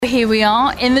here we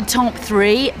are in the top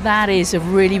three. That is a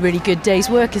really, really good day's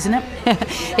work, isn't it?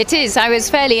 It is. I was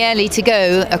fairly early to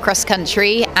go across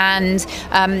country and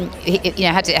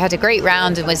had a great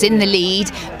round and was in the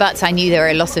lead, but I knew there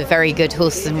were a lot of very good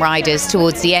horses and riders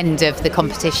towards the end of the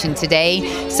competition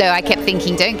today. So I kept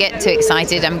thinking, don't get too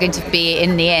excited. I'm going to be,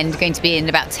 in the end, going to be in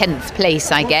about 10th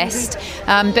place, I guessed.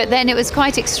 But then it was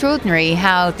quite extraordinary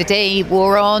how the day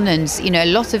wore on, and a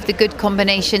lot of the good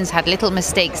combinations had little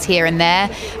mistakes here and there.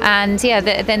 And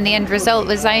then the end result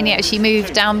was I only actually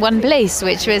moved down one place,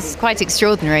 which was quite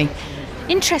extraordinary.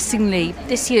 Interestingly,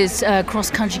 this year's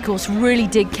cross-country course really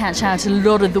did catch out a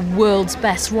lot of the world's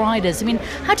best riders. I mean,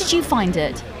 how did you find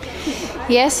it?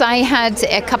 Yes, I had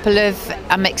a couple of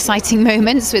exciting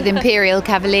moments with Imperial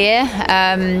Cavalier,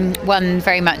 one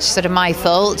very much sort of my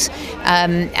fault,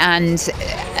 and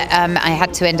I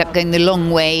had to end up going the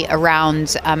long way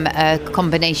around a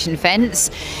combination fence.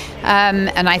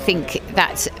 And I think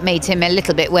that made him a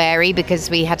little bit wary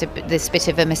because we had this bit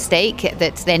of a mistake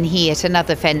that then he at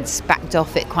another fence backed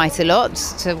off it quite a lot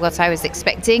to what I was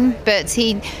expecting. But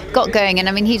he got going, and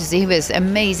I mean he was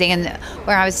amazing. And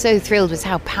where I was so thrilled was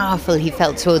how powerful he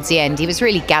felt towards the end. He was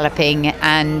really galloping,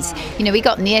 and we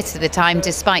got near to the time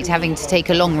despite having to take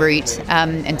a long route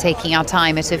and taking our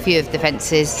time at a few of the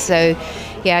fences. So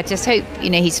yeah, I just hope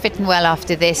he's fitting well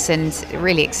after this, and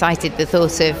really excited the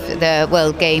thought of the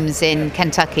World Games in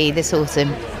Kentucky this autumn.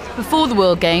 Before the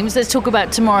World Games, let's talk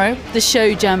about tomorrow, the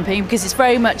show jumping, because it's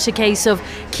very much a case of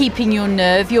keeping your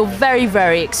nerve. You're very,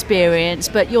 very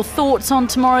experienced, but your thoughts on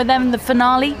tomorrow then, the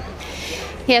finale?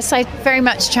 Yes, I very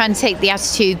much try and take the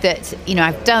attitude that,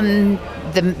 I've done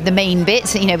the main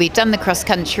bit. We've done the cross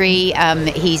country.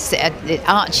 He's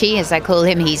Archie, as I call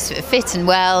him. He's fit and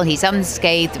well. He's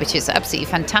unscathed, which is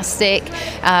absolutely fantastic.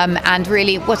 And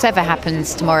really, whatever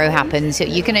happens tomorrow happens.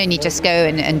 You can only just go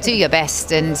and do your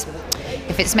best. And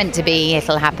if it's meant to be,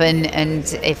 it'll happen. And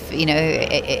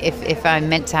if I'm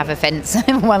meant to have a fence,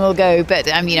 one will go. But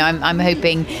I'm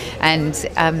hoping and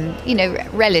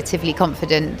relatively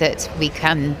confident that we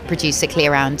can produce a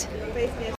clear round.